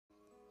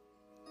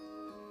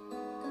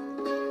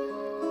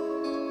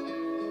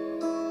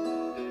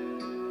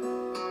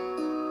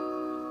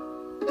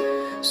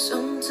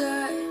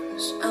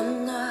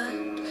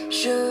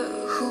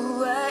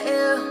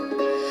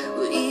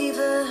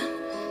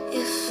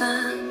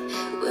find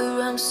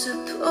where I'm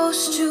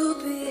supposed to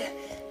be.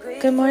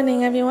 Good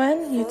morning,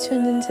 everyone. You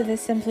tuned into the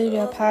Simply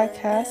Real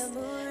podcast.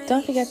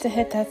 Don't forget to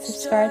hit that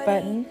subscribe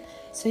button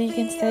so you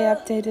can stay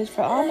updated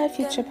for all my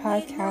future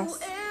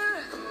podcasts.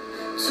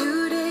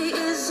 Today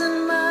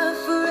isn't my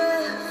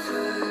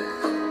forever.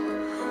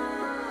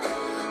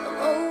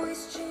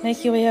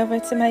 Make your way over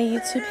to my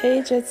YouTube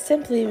page at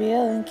Simply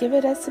Real and give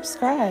it a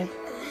subscribe.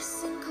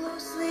 Listen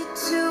closely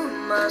to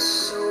my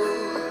soul.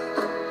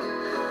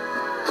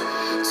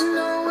 To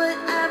know what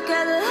I've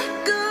got to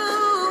let go.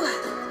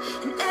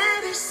 And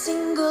every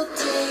single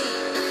day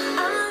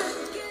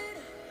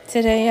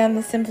Today on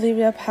the Simply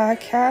Real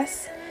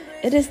podcast,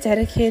 it is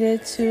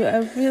dedicated to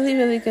a really,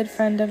 really good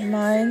friend of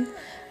mine.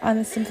 On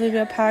the Simply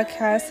Real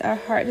podcast, our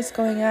heart is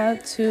going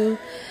out to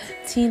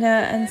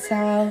Tina and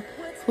Sal,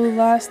 who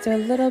lost their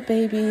little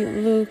baby,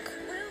 Luke.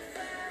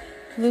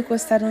 Luke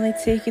was suddenly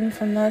taken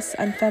from us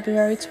on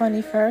February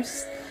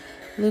 21st.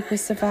 Luke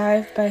was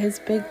survived by his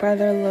big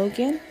brother,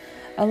 Logan,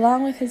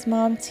 along with his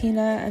mom,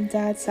 Tina, and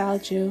dad,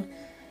 Salju.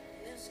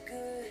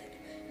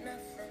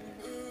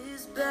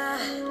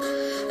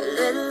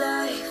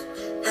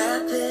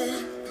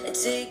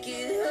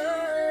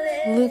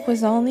 Luke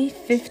was only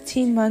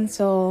 15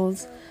 months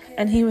old,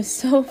 and he was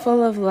so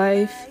full of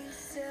life,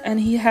 and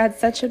he had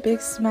such a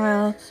big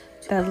smile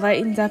that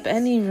lightened up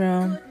any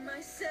room.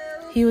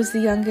 He was the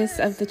youngest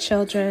of the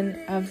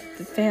children of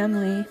the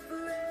family,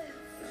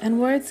 and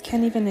words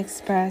can't even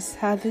express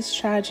how this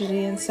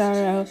tragedy and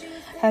sorrow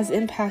has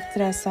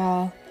impacted us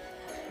all.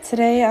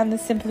 Today on the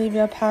Simply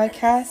Real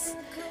podcast,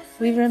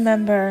 we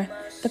remember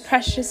the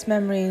precious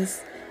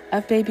memories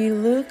of baby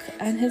Luke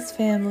and his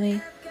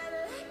family.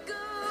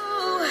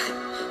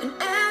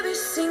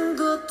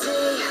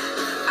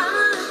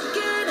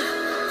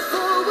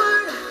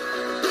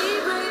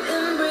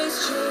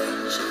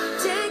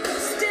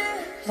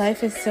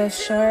 Life is so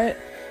short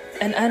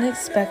and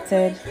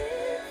unexpected.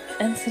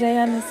 And today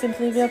on the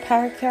Simply Real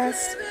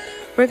podcast,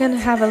 we're going to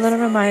have a little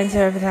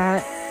reminder of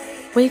that.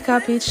 Wake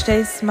up each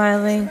day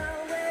smiling.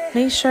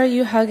 Make sure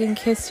you hug and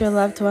kiss your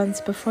loved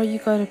ones before you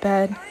go to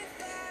bed.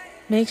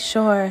 Make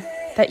sure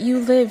that you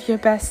live your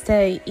best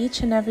day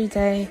each and every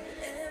day,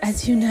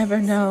 as you never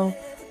know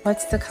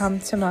what's to come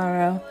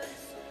tomorrow.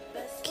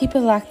 Keep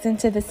it locked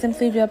into the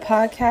Simply Real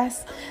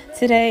podcast.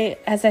 Today,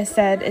 as I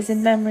said, is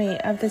in memory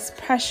of this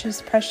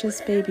precious,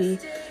 precious baby,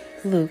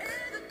 Luke.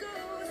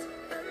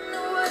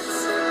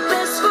 What's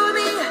best for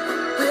me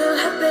will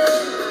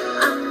happen.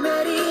 I'm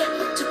ready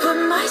to put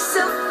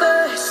myself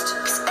first.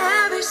 'Cause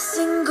every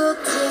single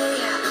day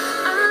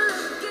I'm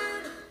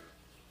looking.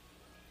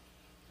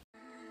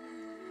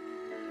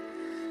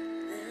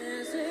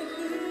 There's a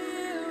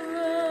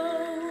hero.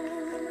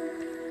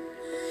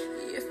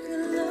 If you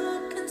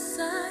look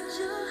inside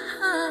your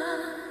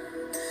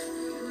heart,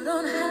 you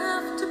don't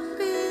have to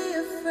be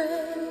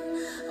afraid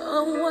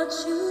of what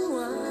you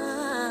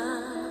are.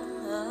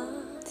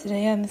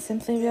 Today on the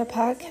Simply Real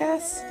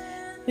podcast,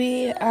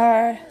 we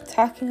are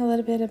talking a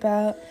little bit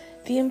about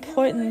the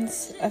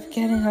importance of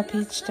getting up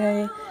each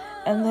day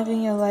and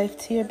living your life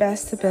to your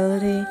best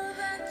ability.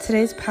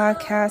 Today's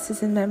podcast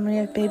is in memory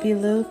of baby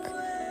Luke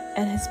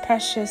and his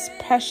precious,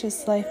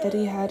 precious life that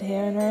he had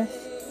here on earth.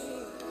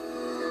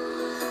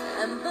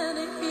 And then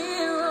a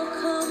hero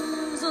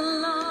comes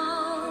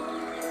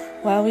along.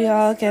 While we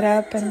all get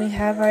up and we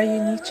have our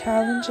unique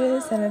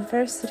challenges and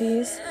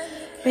adversities,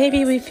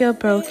 maybe we feel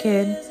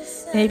broken.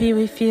 Maybe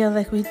we feel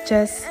like we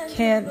just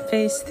can't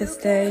face this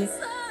day.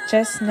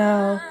 Just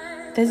know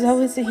there's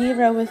always a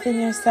hero within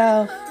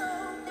yourself.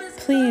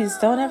 Please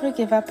don't ever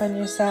give up on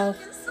yourself.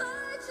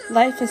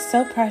 Life is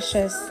so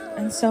precious,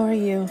 and so are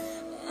you.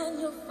 And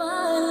you'll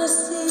finally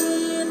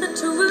see the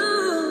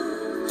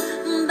truth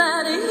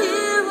that a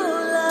hero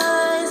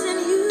lies in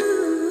you.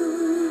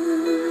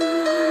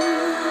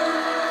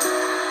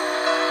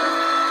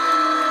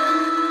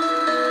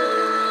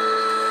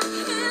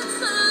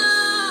 It's a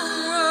long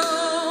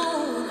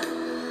road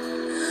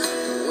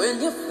when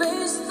you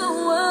face the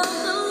world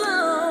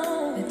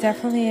alone. It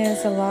definitely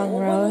is a long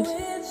road,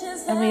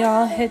 and we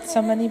all hit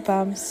so many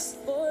bumps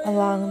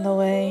along the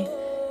way,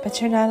 but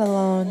you're not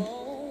alone.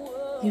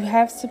 You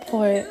have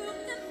support.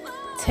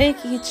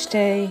 Take each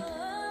day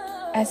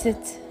as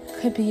it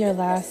could be your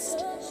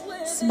last.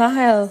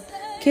 Smile,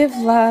 give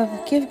love,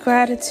 give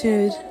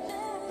gratitude.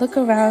 Look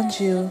around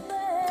you.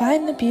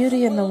 Find the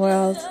beauty in the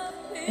world.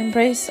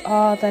 Embrace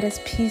all that is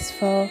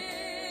peaceful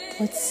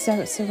with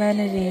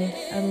serenity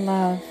and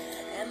love.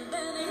 And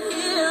then a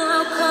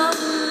hero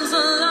comes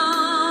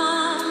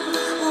along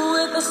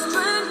with the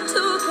strength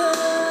to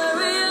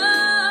carry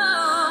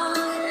on.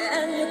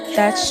 And you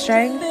That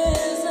strength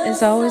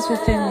is always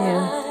within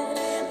you.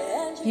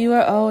 You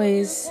are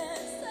always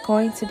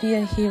going to be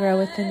a hero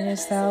within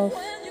yourself.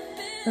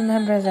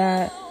 Remember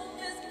that.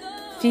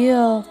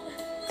 Feel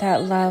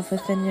that love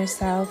within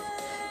yourself.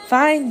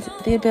 Find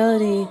the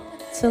ability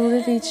to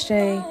live each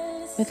day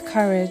with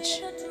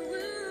courage.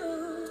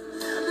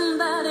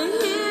 that a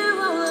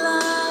hero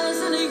lies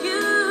in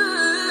you.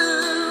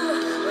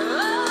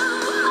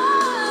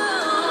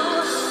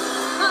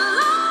 Oh,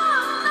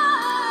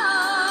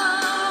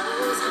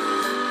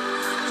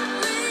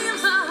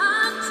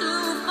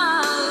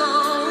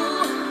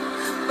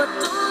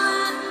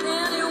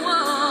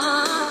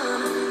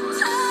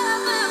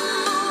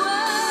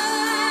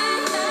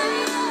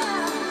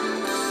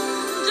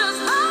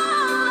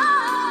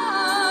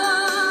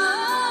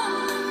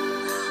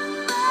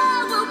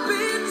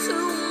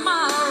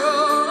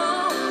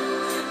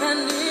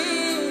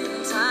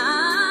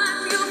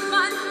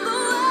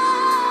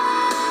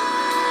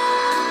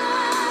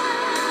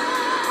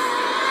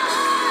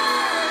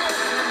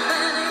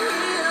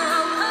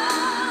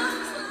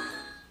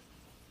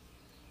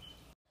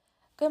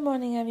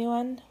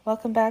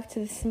 Welcome back to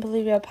the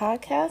Simply Real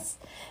podcast.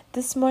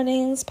 This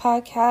morning's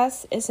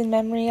podcast is in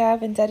memory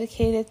of and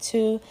dedicated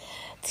to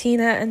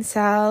Tina and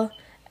Sal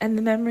and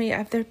the memory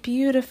of their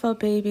beautiful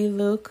baby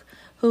Luke,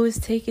 who was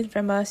taken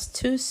from us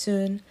too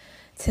soon.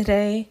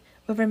 Today,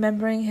 we're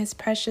remembering his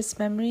precious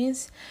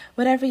memories.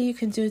 Whatever you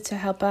can do to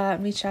help out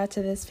and reach out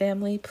to this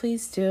family,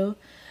 please do.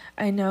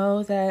 I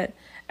know that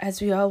as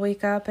we all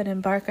wake up and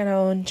embark on our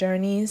own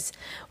journeys,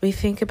 we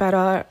think about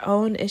our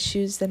own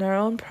issues and our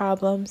own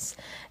problems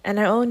and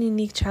our own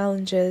unique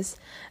challenges,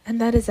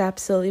 and that is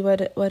absolutely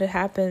what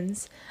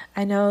happens.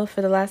 I know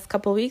for the last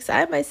couple of weeks,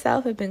 I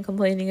myself have been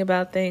complaining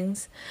about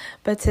things,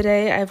 but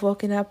today I've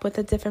woken up with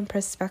a different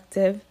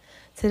perspective.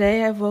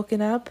 Today I've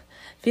woken up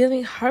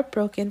feeling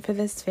heartbroken for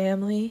this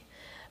family,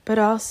 but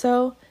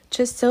also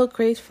just so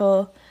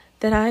grateful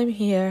that I'm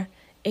here,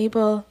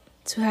 able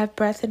to have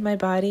breath in my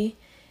body,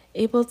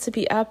 able to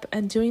be up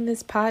and doing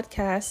this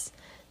podcast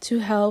to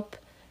help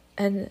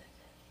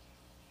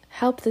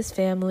this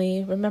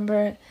family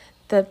remember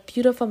the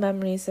beautiful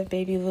memories of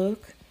baby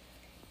Luke.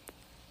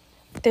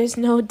 There's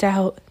no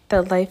doubt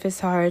that life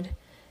is hard.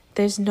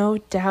 There's no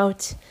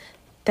doubt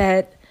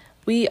that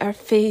we are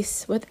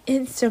faced with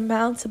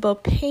insurmountable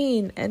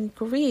pain and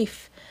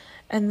grief,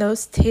 and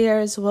those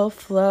tears will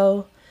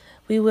flow.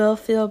 We will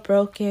feel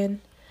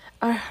broken.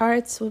 Our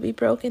hearts will be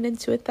broken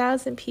into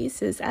 1,000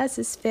 pieces, as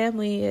this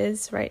family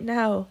is right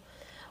now,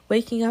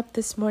 waking up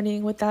this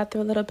morning without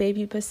their little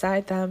baby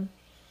beside them.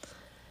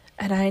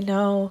 And I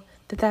know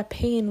that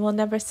pain will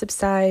never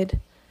subside.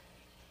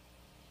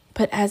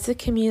 But as a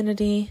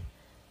community,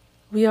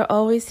 we are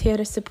always here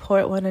to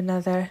support one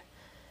another.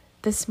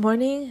 This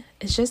morning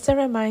is just a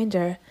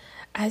reminder,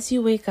 as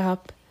you wake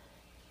up,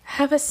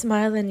 have a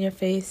smile in your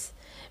face.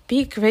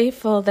 Be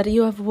grateful that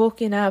you have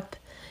woken up.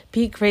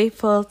 Be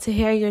grateful to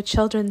hear your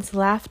children's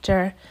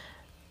laughter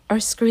or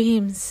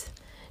screams.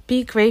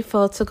 Be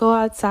grateful to go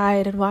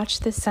outside and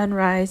watch the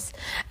sunrise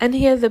and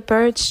hear the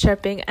birds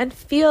chirping and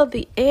feel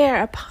the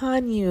air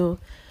upon you.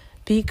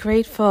 Be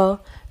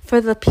grateful for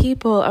the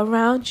people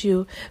around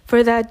you,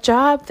 for that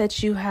job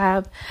that you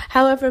have,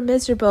 however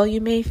miserable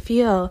you may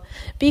feel.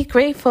 Be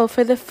grateful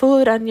for the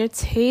food on your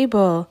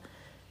table.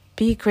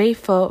 Be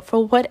grateful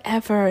for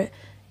whatever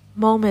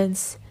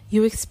moments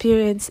you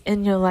experience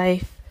in your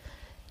life.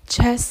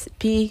 Just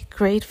be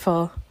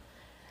grateful.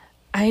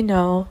 I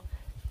know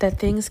that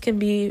things can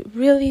be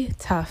really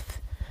tough.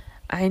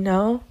 I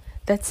know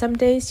that some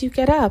days you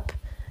get up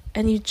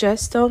and you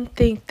just don't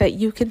think that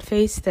you can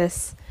face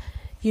this.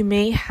 You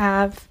may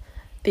have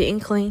the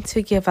inkling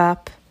to give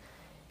up.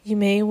 You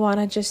may want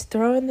to just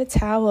throw in the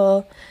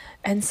towel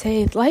and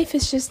say, life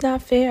is just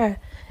not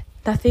fair.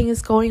 Nothing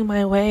is going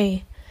my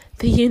way.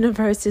 The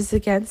universe is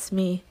against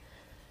me.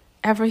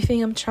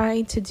 Everything I'm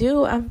trying to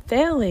do, I'm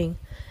failing.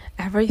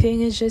 Everything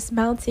is just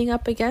mounting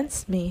up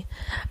against me.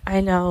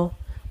 I know.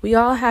 We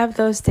all have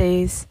those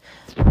days.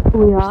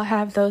 We all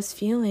have those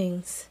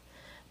feelings.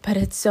 But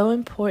it's so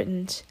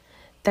important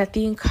that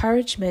the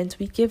encouragement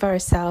we give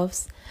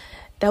ourselves,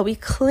 that we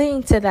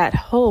cling to that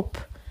hope,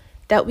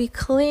 that we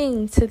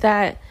cling to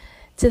that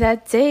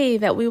day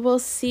that we will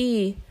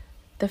see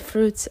the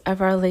fruits of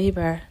our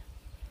labor.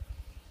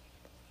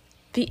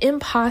 The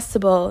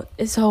impossible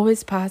is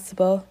always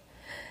possible.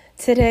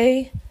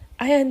 Today,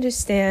 I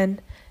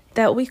understand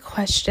that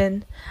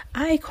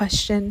I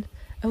question.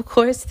 Of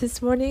course,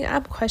 this morning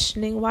I'm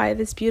questioning why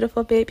this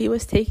beautiful baby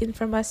was taken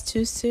from us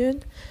too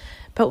soon,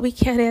 but we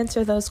can't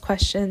answer those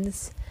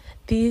questions.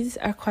 These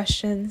are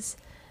questions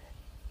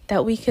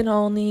that we can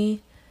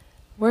only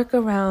work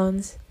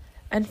around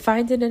and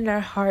find it in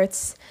our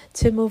hearts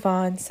to move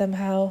on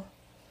somehow.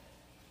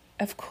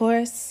 Of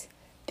course,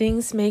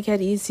 things may get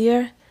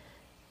easier,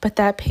 but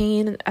that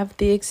pain of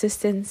the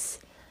existence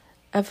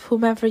of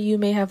whomever you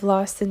may have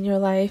lost in your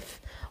life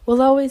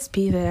will always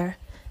be there.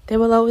 There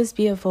will always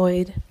be a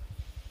void.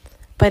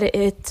 But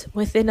it's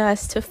within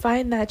us to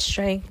find that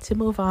strength to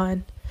move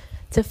on,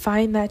 to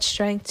find that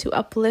strength to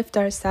uplift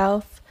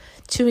ourselves,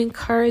 to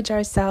encourage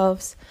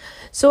ourselves.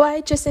 So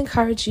I just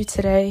encourage you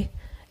today,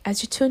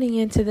 as you're tuning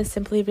into the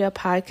Simply Real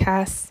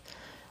podcast,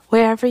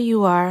 wherever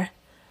you are,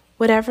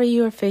 whatever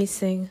you are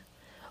facing,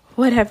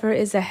 whatever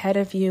is ahead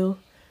of you,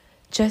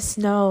 just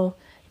know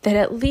that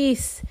at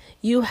least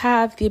you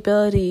have the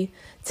ability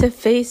to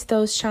face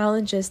those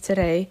challenges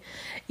today.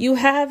 You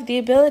have the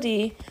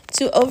ability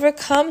to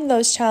overcome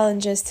those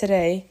challenges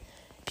today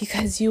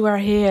because you are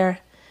here.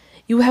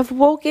 You have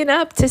woken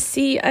up to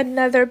see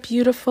another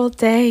beautiful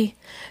day.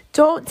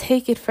 Don't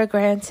take it for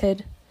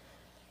granted.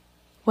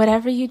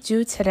 Whatever you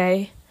do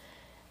today,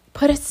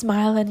 put a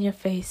smile on your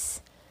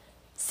face.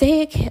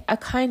 Say a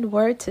kind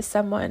word to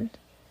someone.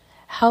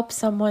 Help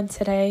someone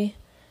today.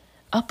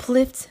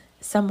 Uplift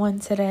someone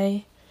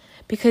today.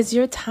 Because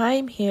your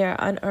time here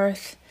on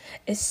earth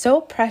is so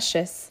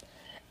precious,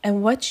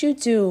 and what you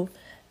do,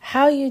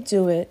 how you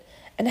do it,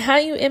 and how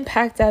you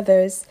impact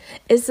others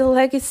is the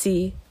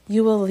legacy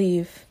you will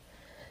leave.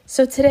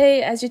 So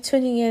today, as you're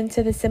tuning in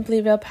to the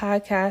Simply Real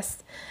podcast,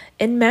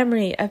 in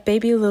memory of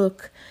baby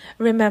Luke,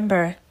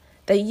 remember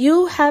that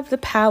you have the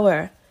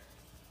power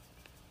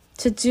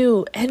to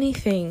do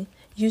anything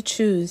you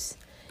choose.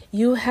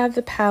 You have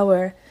the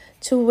power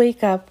to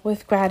wake up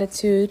with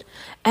gratitude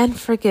and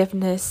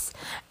forgiveness,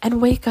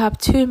 and wake up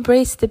to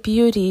embrace the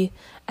beauty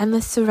and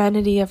the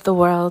serenity of the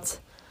world.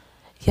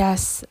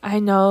 Yes, I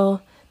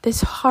know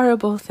there's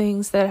horrible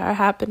things that are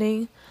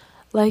happening,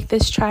 like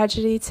this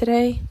tragedy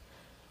today,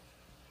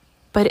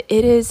 but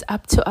it is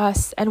up to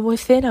us and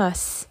within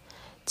us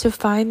to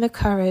find the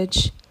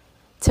courage,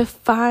 to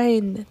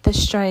find the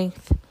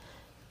strength,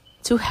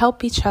 to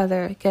help each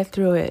other get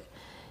through it.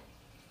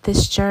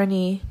 This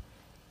journey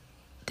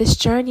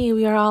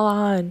we are all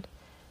on.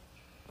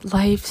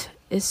 Life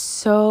is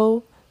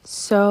so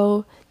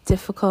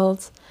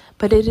difficult,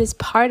 but it is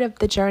part of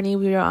the journey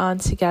we are on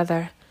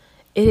together.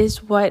 It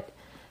is what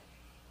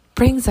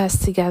brings us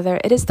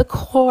together. It is the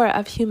core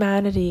of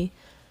humanity,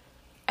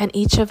 and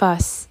each of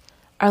us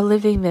are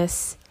living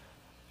this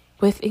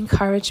with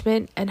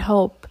encouragement and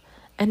hope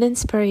and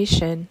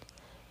inspiration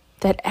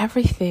that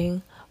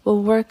everything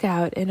will work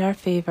out in our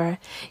favor.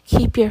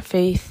 Keep your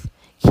faith,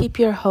 keep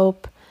your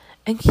hope,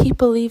 and keep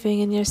believing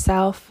in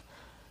yourself.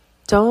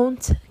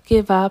 Don't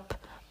give up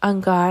on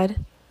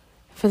God.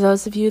 For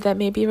those of you that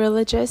may be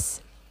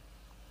religious,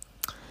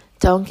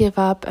 don't give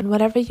up on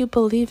whatever you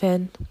believe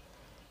in.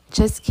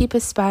 Just keep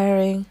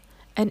aspiring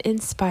and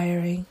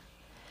inspiring.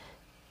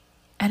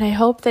 And I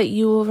hope that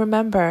you will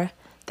remember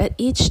that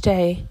each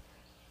day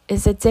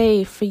is a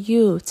day for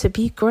you to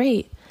be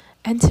great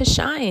and to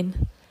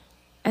shine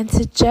and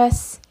to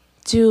just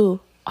do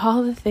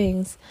all the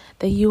things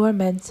that you are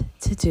meant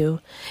to do.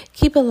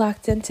 Keep it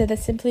locked into the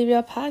Simply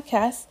Real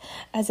podcast.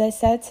 As I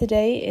said,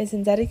 today is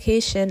in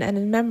dedication and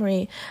in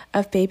memory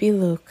of baby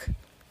Luke.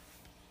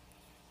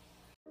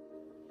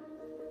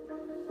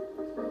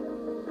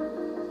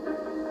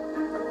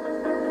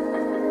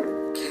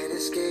 Can't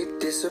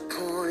escape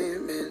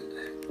disappointment,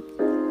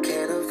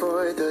 can't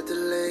avoid the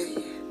delay,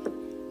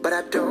 but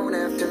I don't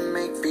have to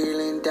make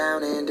feeling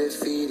down and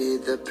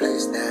defeated the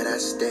place that I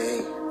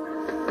stay.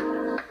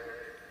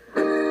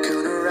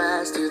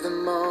 To the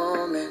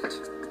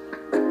moment,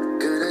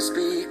 gonna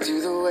speak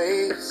to the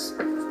waves,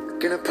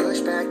 gonna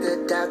push back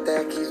the doubt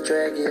that keeps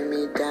dragging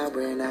me down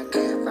when I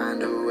can't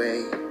find a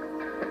way.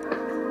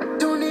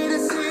 Don't need to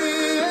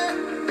see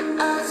it,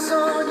 eyes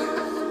on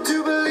you,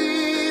 to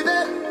believe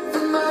it,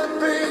 from my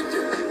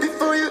breakthrough,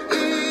 before you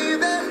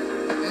even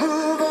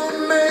move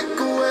on, make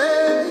a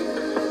way.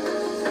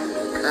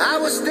 I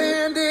was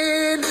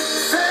standing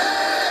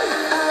fair,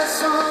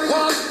 eyes on you,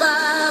 walk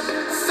by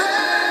fair.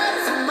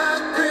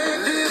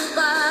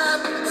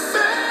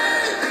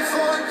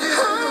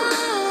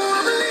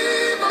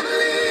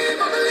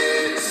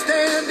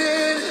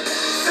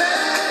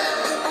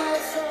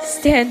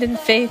 Stand in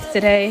faith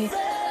today.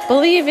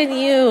 Believe in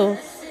you.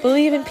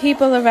 Believe in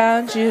people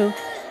around you.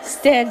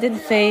 Stand in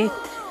faith.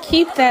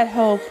 Keep that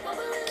hope.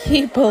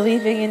 Keep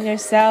believing in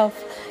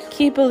yourself.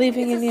 Keep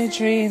believing in your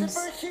dreams.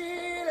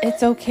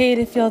 It's okay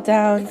to feel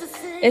down.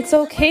 It's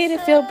okay to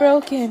feel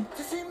broken.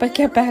 But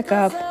get back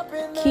up.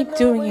 Keep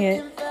doing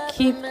it.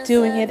 Keep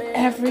doing it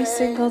every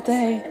single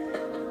day.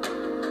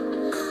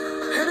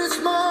 And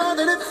it's more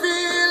than a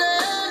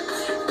feeling.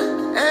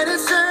 And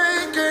it's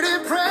anchored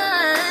in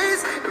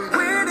praise. And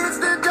when it's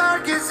the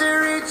darkest, it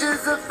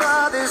reaches the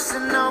farthest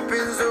and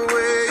opens the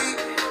way.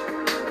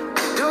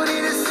 Don't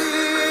need to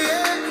see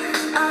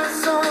it,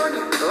 eyes on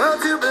you, or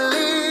to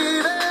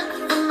believe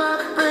it, from my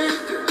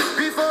breakthrough,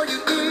 before you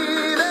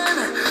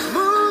even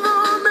move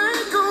on,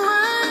 make a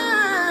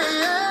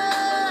way.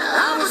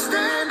 I was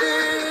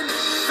standing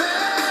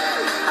fair,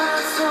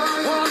 eyes on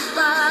you, walk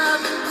by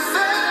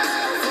fair,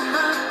 from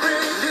my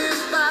breakthrough,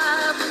 live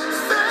by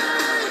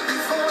faith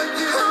before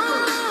you.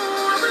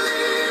 I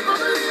believe,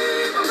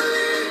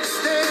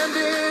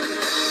 standing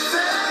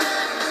fair,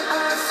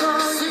 eyes on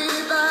you, see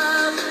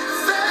by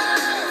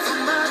faith, from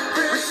my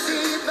breakthrough,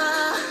 receive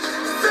by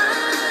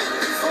faith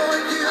before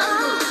you.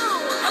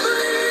 I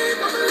believe,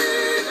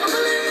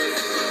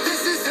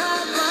 this is how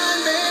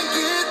blind men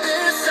get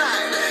their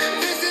sight.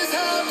 This is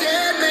how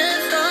dead men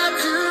start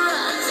to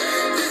rise.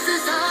 This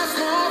is how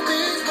small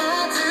things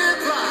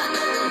multiply.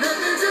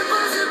 Nothing's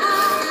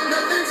impossible,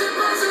 nothing's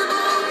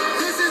impossible.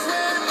 This is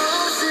where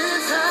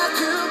oceans have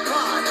to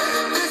part.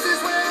 This is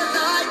where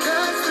light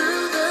comes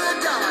through the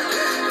dark.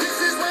 This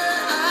is where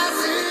I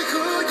see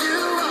who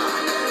you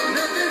are.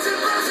 Nothing's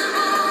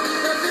impossible,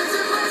 nothing's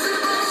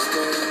impossible.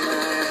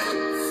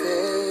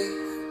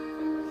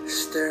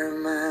 Stir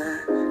my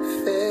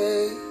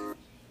faith.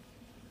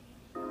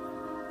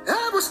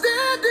 I was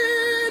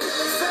standing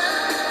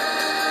fair,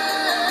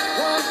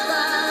 walk by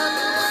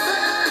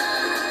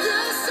faith.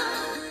 Yes, I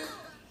did.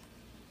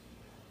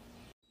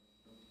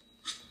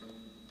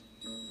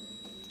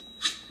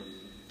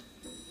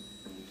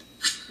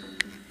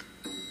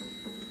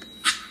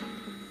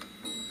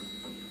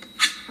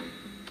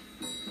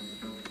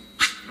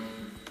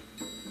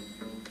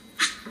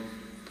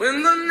 When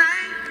the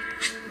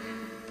night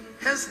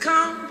has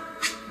come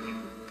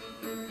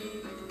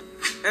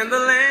and the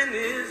land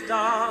is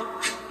dark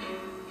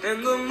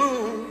and the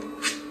moon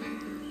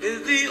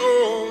is the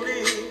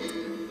only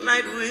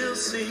light we'll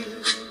see,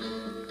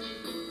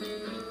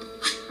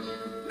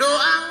 No,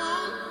 I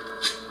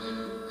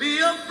won't be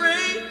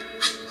afraid.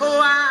 Oh,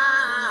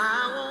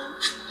 I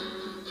won't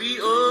be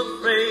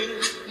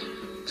afraid.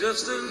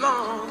 Just as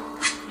long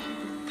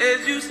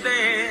as you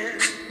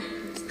stand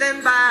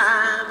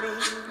by me.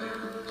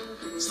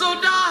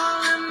 So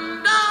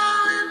darling,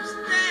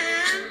 stand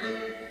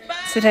by me.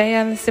 Today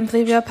on the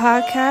Simply Real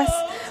podcast,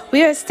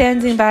 we are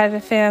standing by the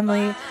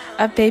family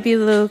of baby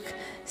Luke,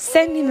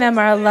 sending them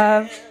our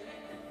love,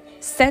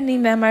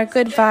 sending them our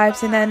good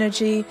vibes and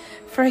energy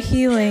for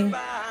healing.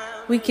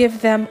 We give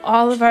them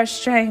all of our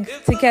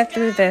strength to get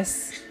through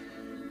this.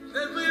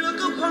 That we look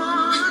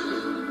upon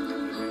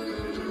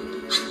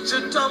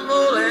to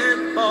tumble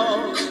and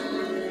fall.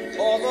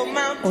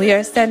 We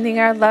are sending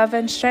our love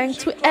and strength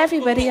to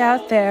everybody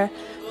out there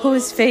who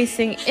is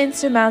facing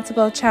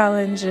insurmountable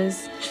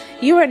challenges.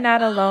 You are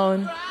not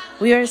alone.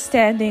 We are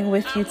standing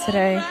with you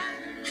today.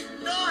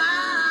 No,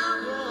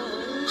 I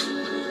won't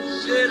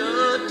shed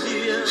a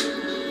tear.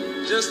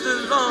 Just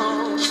as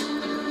long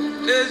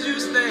as you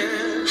stand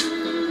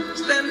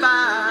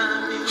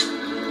by me.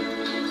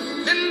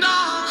 And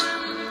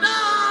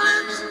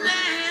darling,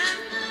 stand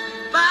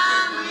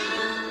by me.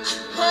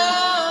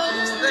 Oh,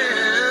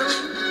 stand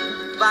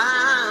by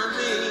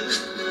me.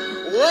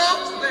 Oh,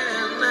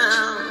 stand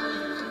now.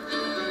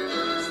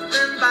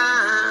 Stand by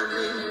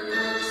me.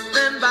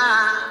 Stand by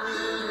me.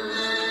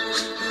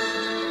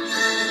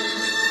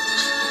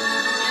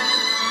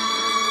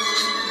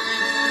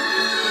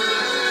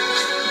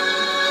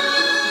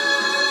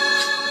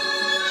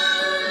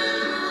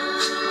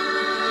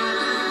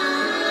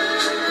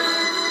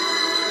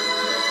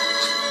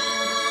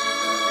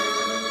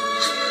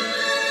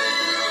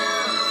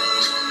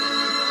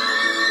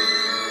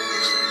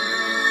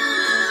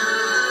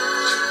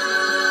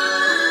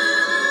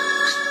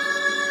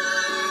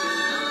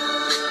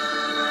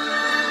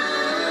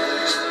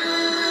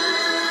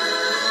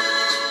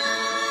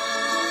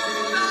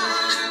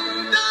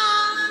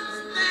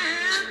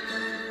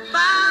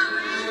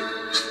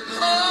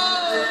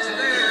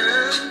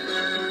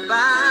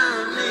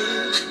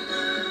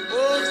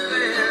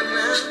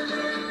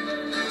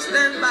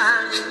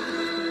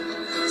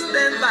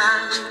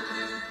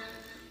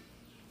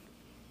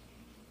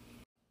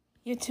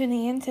 You're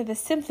tuning in to the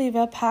Simply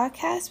Real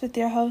podcast with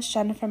your host,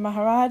 Jennifer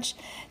Maharaj.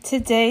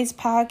 Today's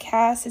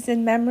podcast is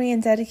in memory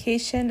and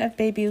dedication of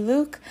baby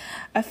Luke,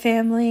 a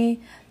family.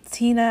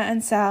 Tina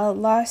and Sal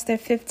lost their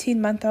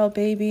 15-month-old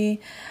baby.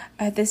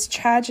 This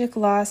tragic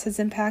loss has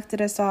impacted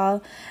us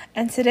all.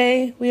 And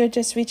today we are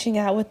just reaching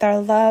out with our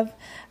love,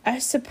 our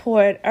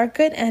support, our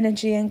good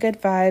energy, and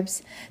good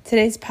vibes.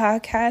 Today's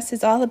podcast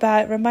is all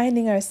about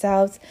reminding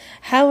ourselves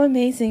how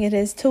amazing it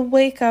is to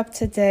wake up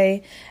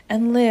today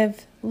and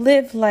live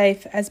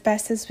life as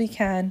best as we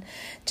can.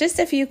 Just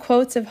a few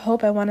quotes of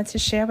hope I wanted to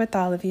share with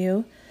all of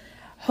you.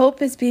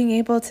 Hope is being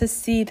able to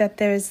see that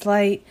there is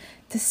light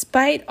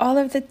despite all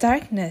of the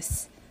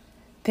darkness.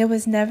 There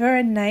was never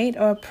a night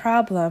or a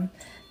problem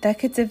that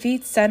could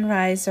defeat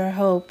sunrise or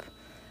hope.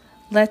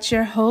 Let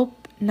your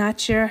hope,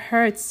 not your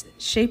hurts,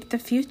 shape the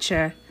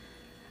future.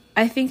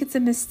 I think it's a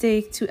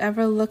mistake to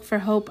ever look for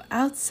hope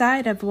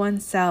outside of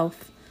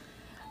oneself.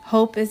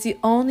 Hope is the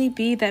only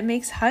bee that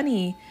makes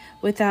honey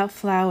without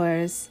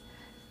flowers.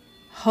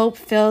 Hope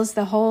fills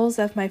the holes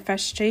of my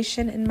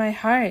frustration in my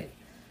heart.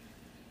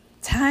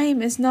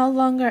 Time is no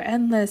longer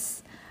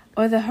endless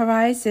or the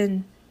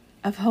horizon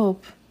of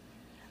hope.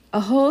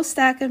 A whole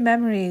stack of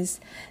memories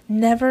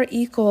never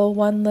equal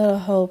one little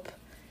hope.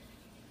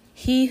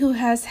 He who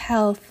has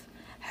health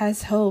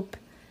has hope,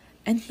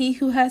 and he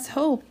who has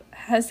hope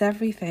has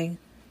everything.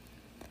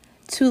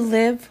 To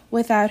live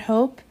without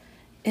hope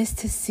is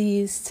to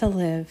cease to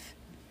live.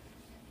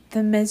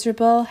 The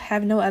miserable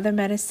have no other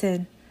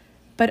medicine,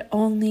 but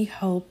only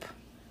hope.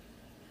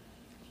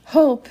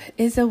 Hope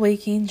is a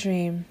waking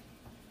dream.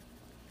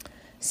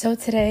 So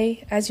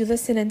today, as you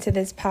listen into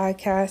this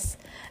podcast,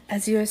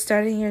 as you are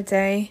starting your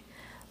day,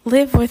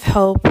 live with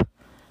hope.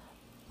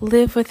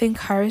 Live with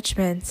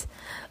encouragement.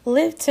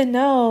 Live to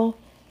know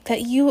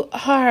that you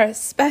are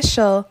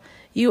special.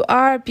 You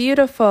are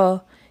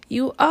beautiful.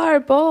 You are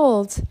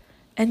bold.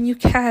 And you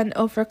can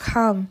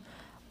overcome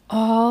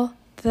all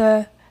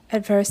the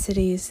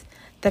adversities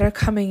that are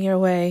coming your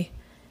way.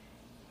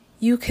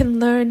 You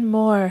can learn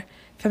more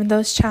from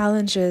those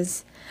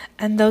challenges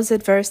and those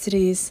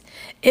adversities.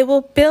 It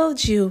will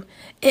build you.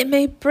 It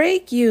may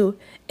break you.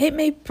 It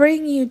may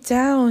bring you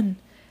down,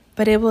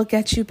 but it will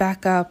get you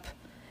back up.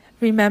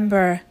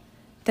 Remember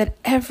that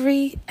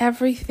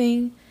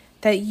everything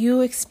that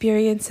you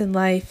experience in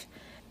life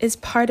is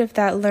part of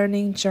that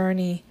learning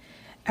journey.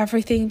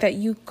 Everything that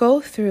you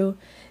go through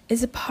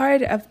is a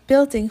part of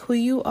building who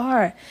you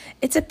are.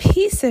 It's a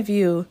piece of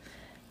you,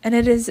 and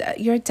it is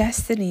your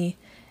destiny.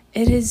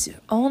 It is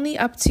only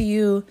up to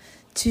you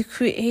to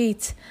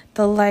create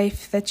the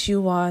life that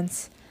you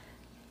want.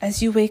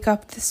 As you wake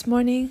up this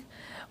morning,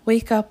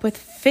 wake up with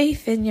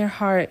faith in your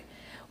heart.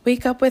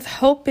 Wake up with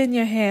hope in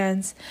your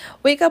hands.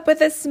 Wake up with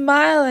a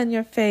smile on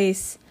your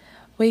face.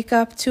 Wake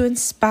up to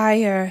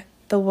inspire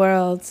the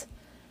world.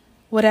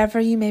 Whatever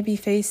you may be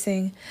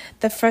facing,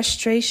 the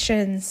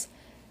frustrations,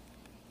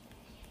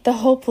 the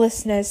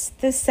hopelessness,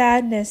 the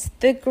sadness,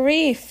 the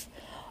grief.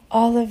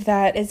 All of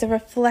that is a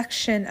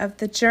reflection of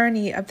the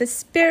journey, of the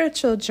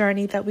spiritual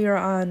journey that we are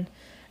on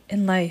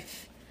in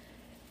life.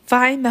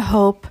 Find the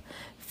hope,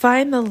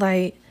 find the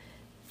light,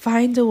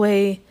 find a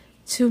way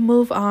to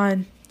move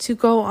on, to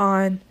go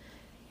on.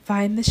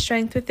 Find the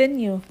strength within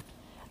you.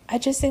 I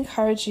just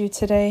encourage you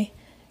today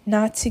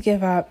not to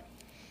give up.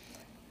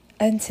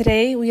 And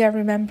today we are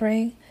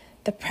remembering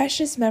the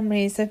precious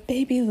memories of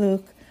baby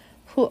Luke,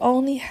 who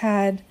only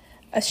had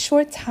a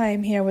short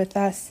time here with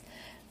us,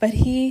 but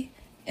he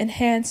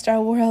enhanced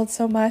our world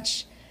so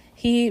much.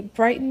 He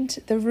brightened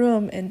the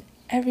room and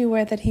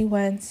everywhere that he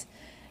went,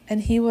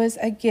 and he was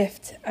a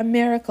gift, a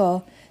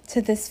miracle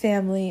to this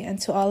family and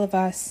to all of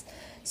us.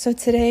 So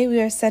today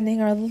we are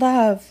sending our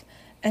love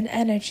and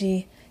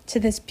energy to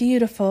this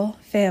beautiful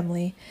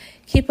family.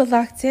 Keep it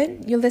locked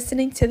in. You're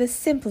listening to the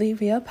Simply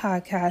Real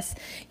podcast,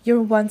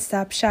 your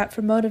one-stop shop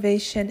for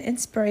motivation,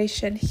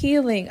 inspiration,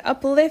 healing,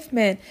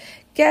 upliftment,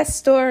 guest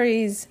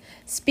stories,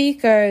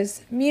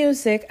 speakers,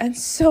 music, and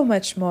so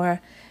much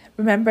more.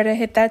 Remember to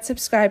hit that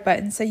subscribe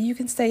button so you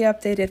can stay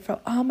updated for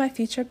all my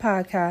future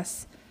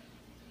podcasts.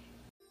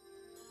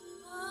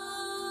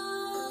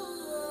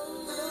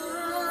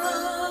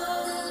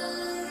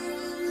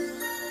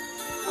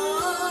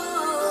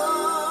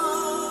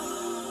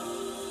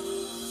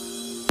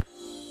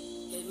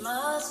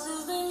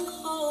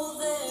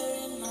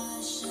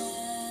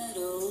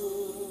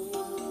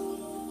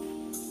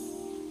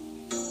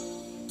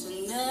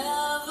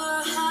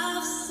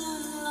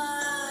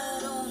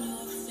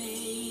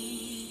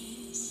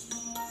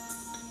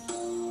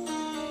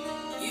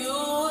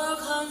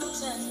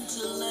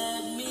 To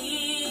let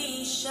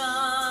me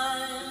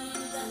shine,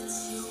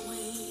 that's your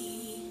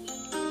way.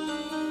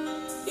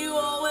 You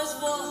always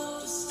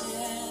walk a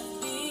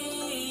step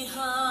behind.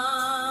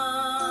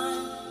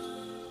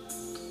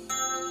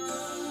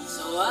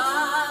 So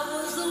I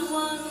was the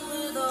one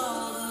with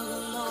all the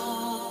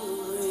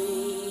glory,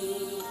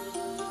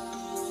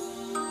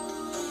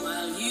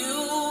 while you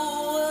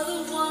were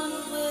the one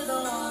with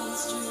all the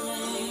strength.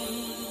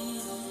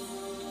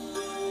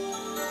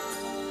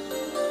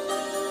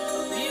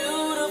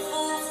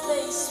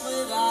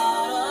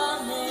 Without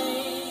a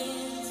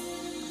name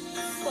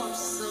for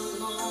so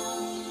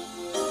long,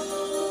 a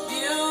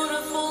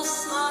beautiful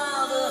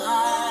smile to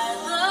hide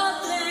the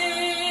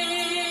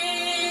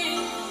pain.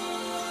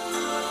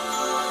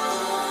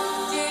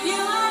 Did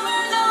you ever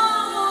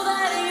know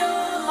that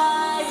you're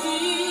my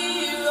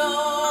hero?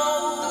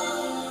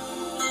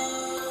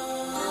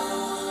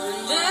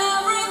 And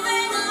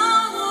everything I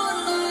would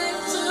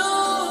like to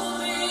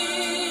be.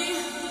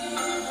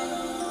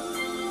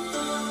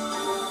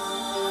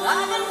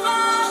 I can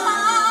fly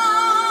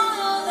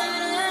higher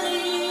than an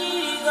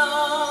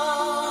eagle.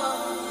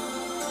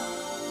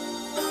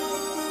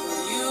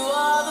 You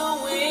are the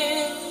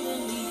wind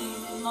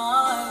beneath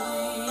my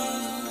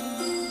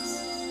wings.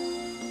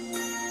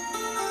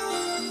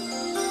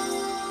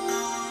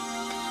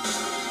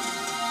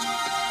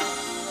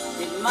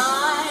 It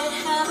might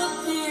have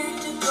appeared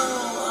to go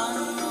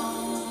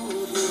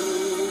unnoticed,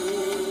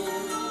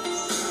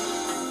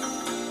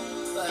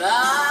 but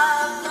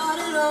I've got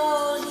it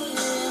all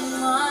here in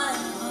my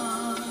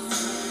heart.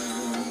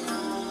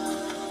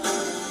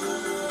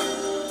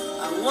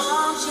 I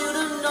want you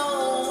to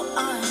know I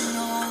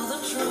know the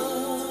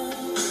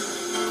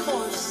truth. Of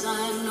course I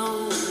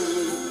know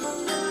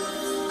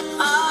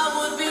I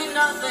would be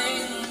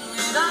nothing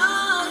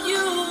without you.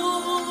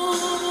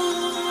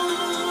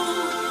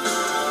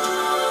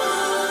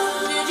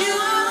 Did you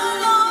ever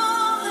know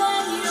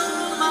that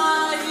you're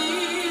my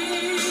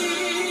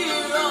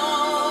hero?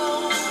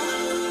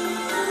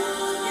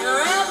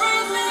 You're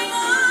everything I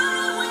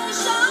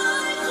wish I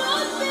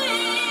could be.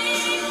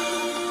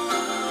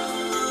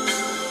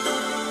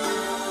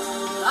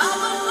 I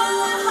could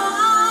fly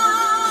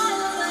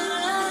higher than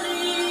an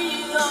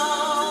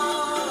eagle,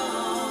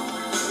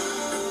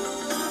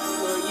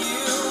 for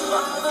you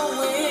are the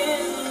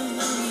wind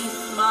beneath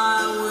my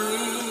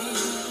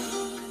wings.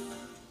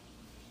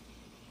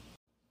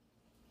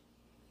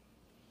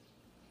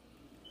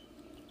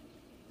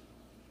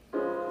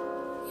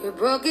 You're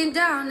broken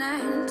down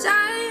and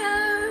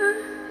tired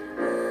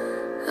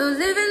of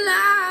living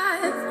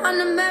life on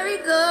the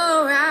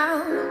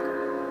merry-go-round,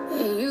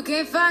 and you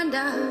can't find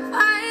a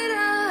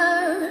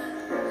fighter,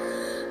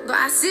 but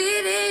I see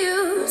it in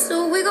you,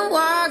 so we gon'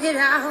 walk it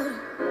out.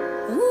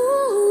 Ooh,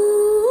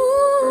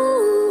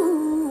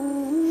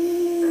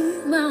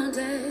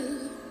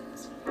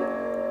 mountains,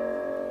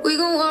 we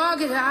gon'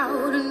 walk it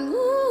out, and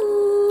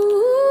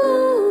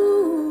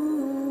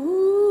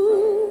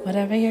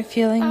Whatever you're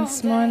feeling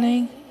this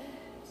morning,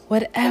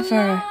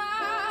 whatever,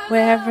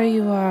 wherever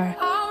you are,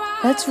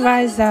 let's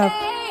rise up.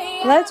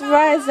 Let's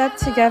rise up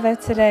together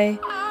today.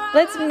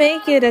 Let's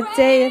make it a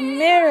day of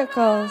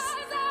miracles.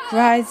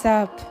 Rise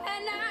up.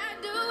 and I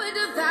do it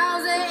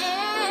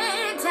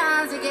 1,000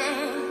 times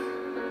again.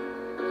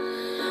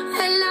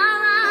 And I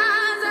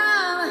rise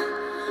up,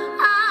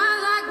 I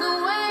like the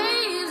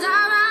waves.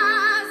 I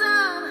rise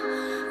up,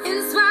 in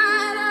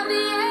spite of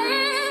the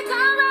ache. I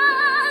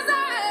rise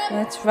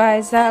to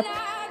rise up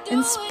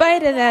in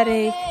spite of that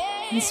ache,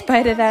 in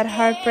spite of that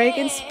heartbreak,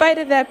 in spite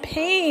of that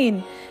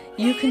pain.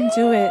 You can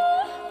do it.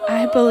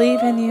 I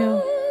believe in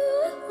you.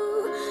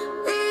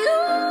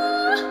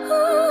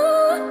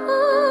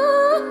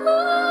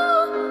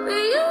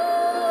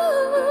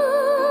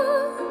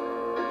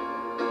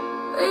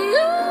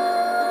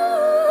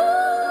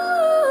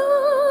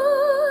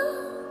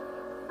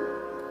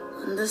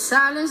 The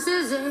silence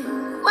is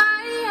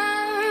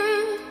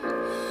quiet,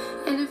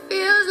 and it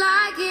feels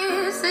like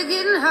it's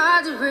getting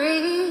hard to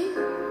breathe.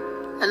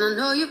 And I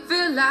know you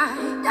feel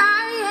like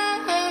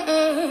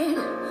dying,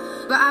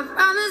 but I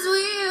promise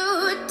we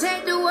would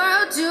take the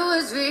world to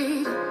its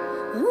feet.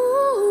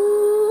 Ooh,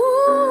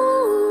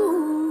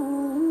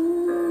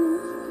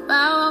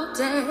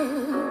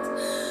 mountains,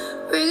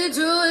 bring it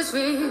to its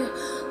feet.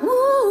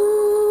 Ooh,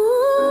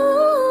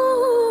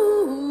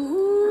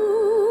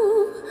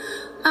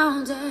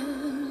 mountains.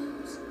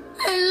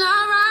 And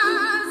I'll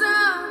rise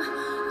up,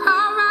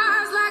 I'll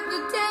rise like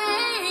the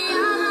day.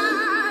 I'll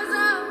rise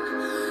up,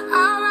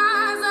 I'll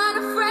rise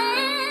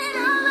unafraid.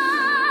 I'll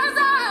rise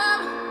up,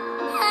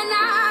 and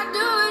I'll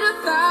do it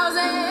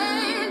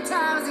 1,000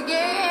 times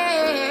again.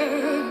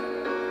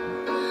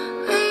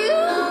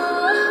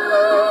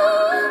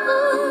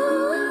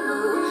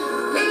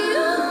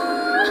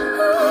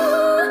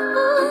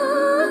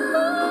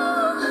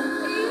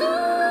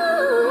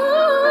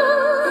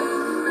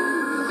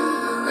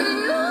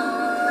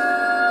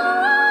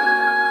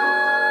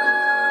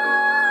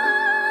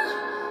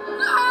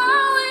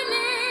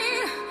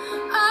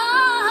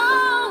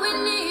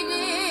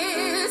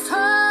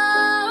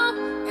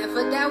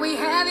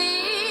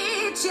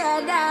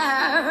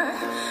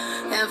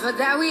 And for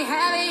that we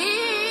have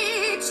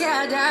each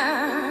other,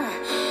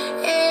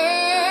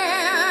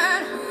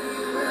 and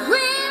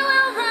we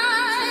will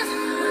rise,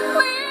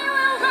 we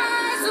will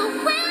rise,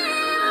 we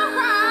will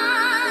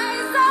rise,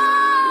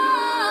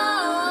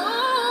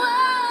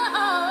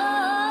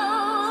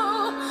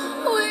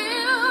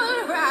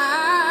 we'll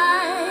rise.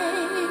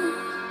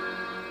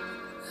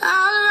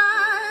 I'll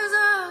rise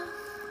up,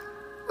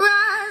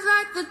 rise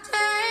like the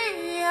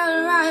day.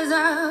 I'll rise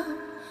up.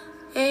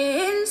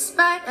 In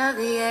spite of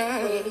the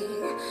ache,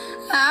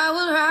 I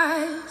will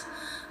rise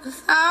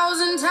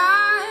 1,000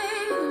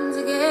 times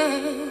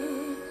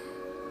again.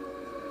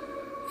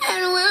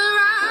 And we'll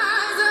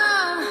rise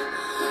up,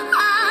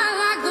 I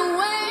like the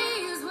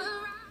waves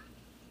will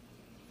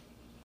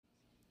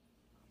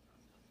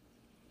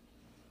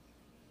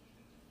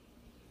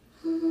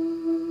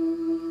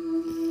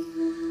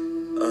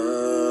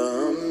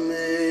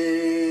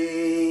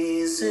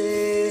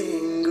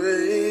Amazing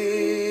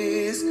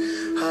grace,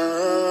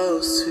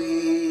 how sweet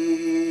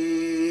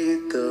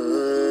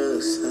the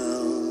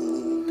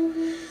sound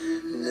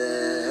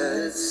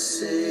that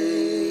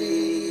saved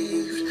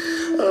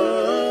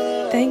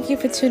a Thank you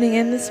for tuning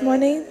in this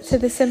morning to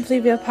the Simply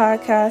Real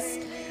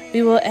podcast.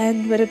 We will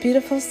end with a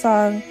beautiful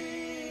song,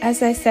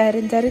 as I said,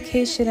 in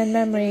dedication and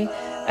memory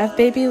of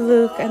baby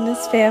Luke and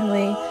this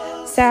family.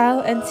 Sal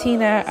and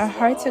Tina, our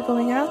hearts are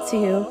going out to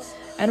you,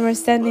 and we're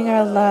sending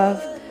our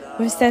love,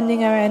 we're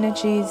sending our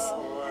energies.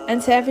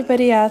 And to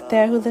everybody out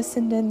there who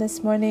listened in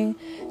this morning,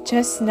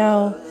 just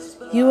know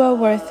you are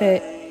worth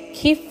it.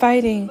 Keep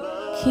fighting,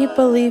 keep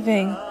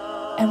believing,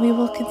 and we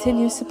will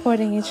continue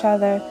supporting each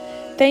other.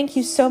 Thank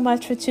you so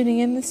much for tuning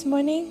in this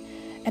morning,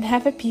 and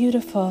have a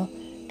beautiful,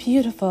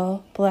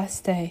 beautiful,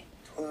 blessed day.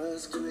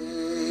 'twas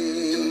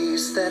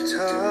grace that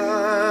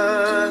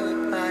taught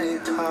my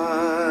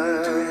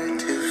heart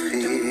to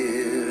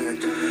fear,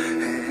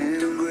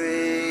 and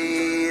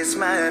grace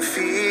my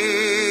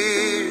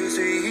fears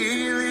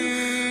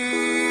relieved.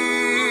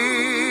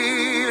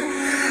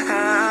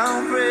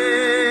 How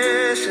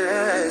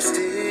precious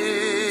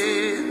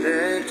did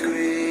that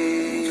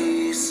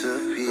grace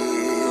appear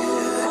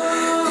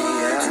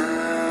the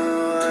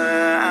hour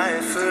I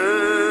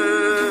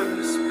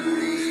first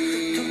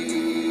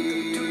believed.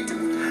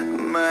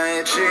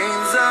 My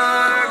chains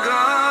are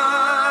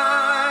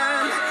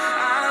gone,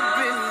 I've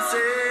been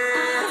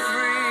set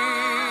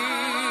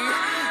free.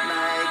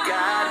 My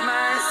God,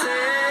 my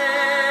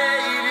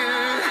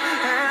Savior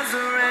has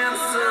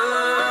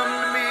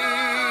ransomed me.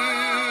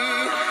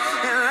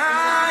 And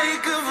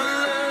like a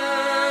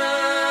flood,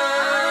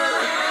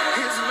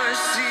 His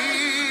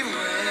mercy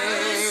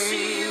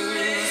reigns.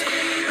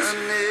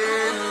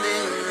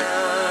 Unending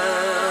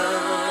love,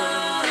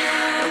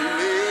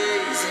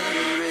 amazing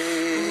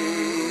grace.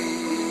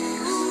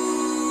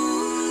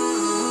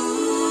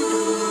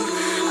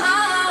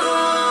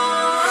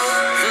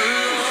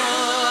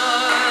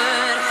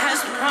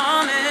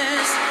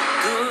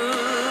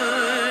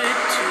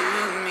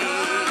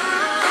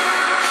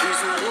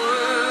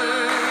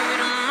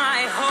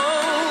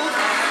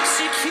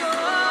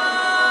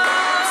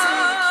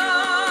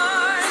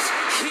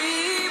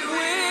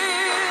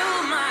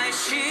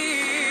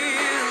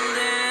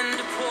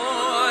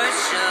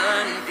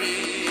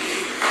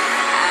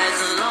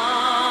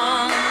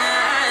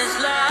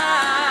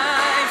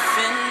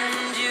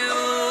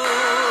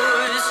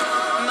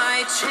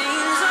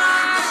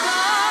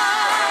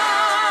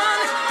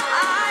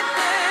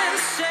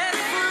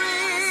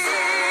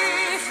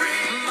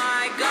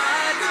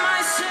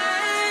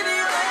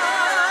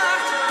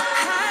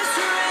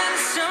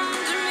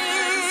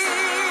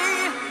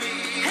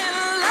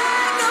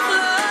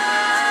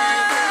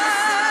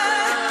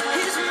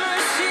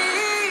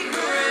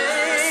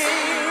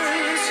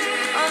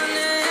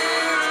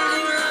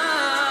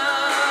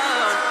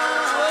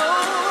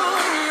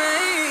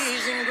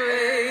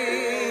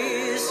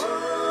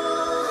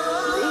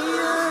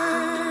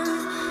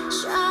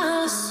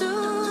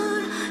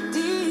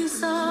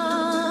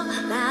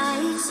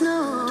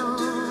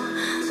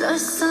 The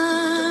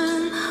sun